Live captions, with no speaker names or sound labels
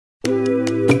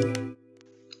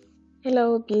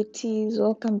Hello beauties,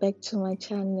 welcome back to my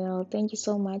channel. Thank you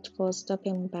so much for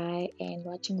stopping by and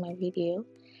watching my video.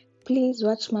 Please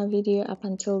watch my video up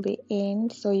until the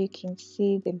end so you can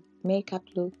see the makeup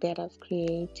look that I've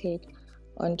created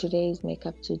on today's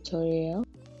makeup tutorial.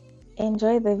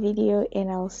 Enjoy the video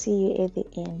and I'll see you at the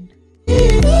end.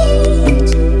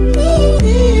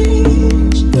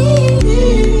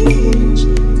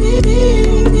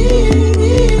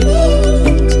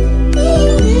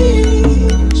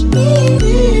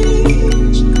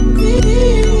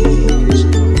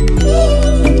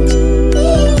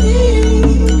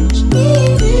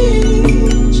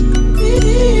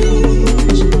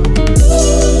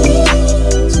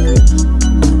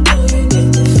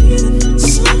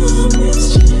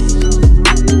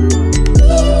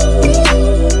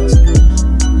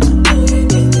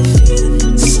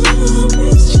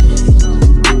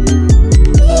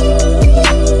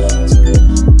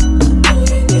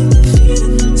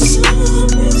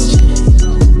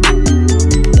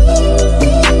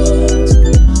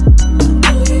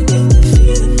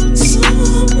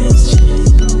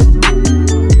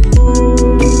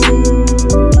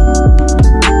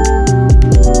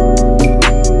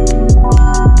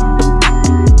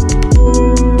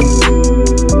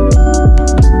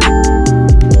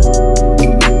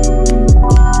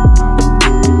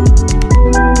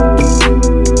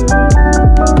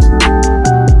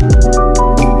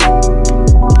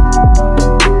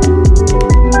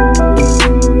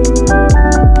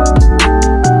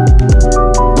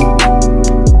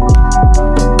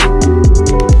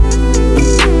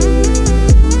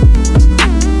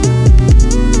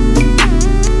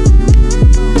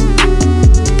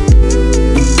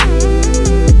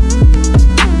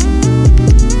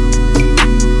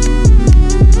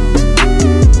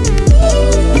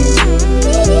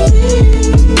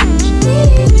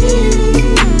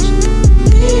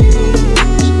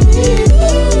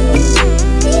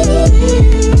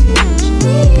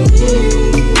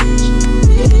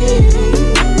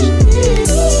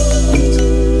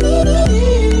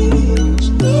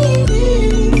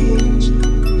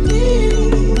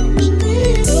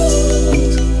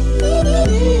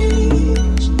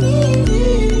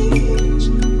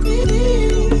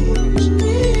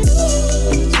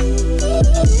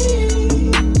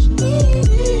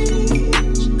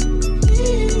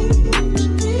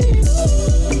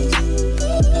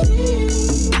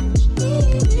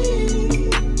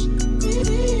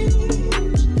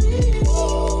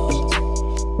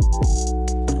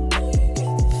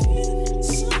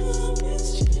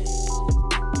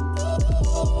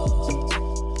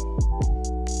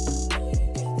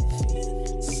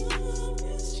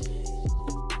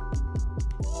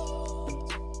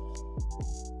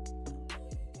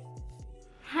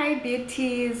 Hi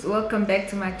beauties, welcome back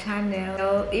to my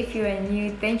channel. If you are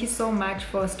new, thank you so much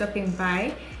for stopping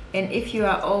by, and if you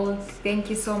are old, thank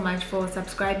you so much for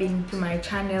subscribing to my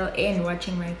channel and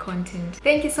watching my content.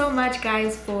 Thank you so much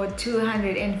guys for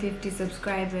 250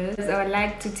 subscribers. I would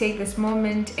like to take this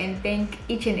moment and thank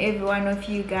each and every one of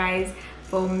you guys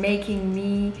for making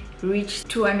me reach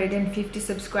 250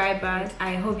 subscribers.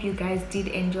 I hope you guys did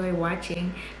enjoy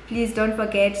watching. Please don't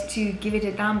forget to give it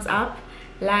a thumbs up,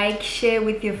 like, share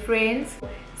with your friends.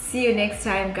 See you next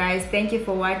time guys. Thank you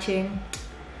for watching.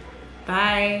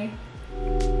 Bye.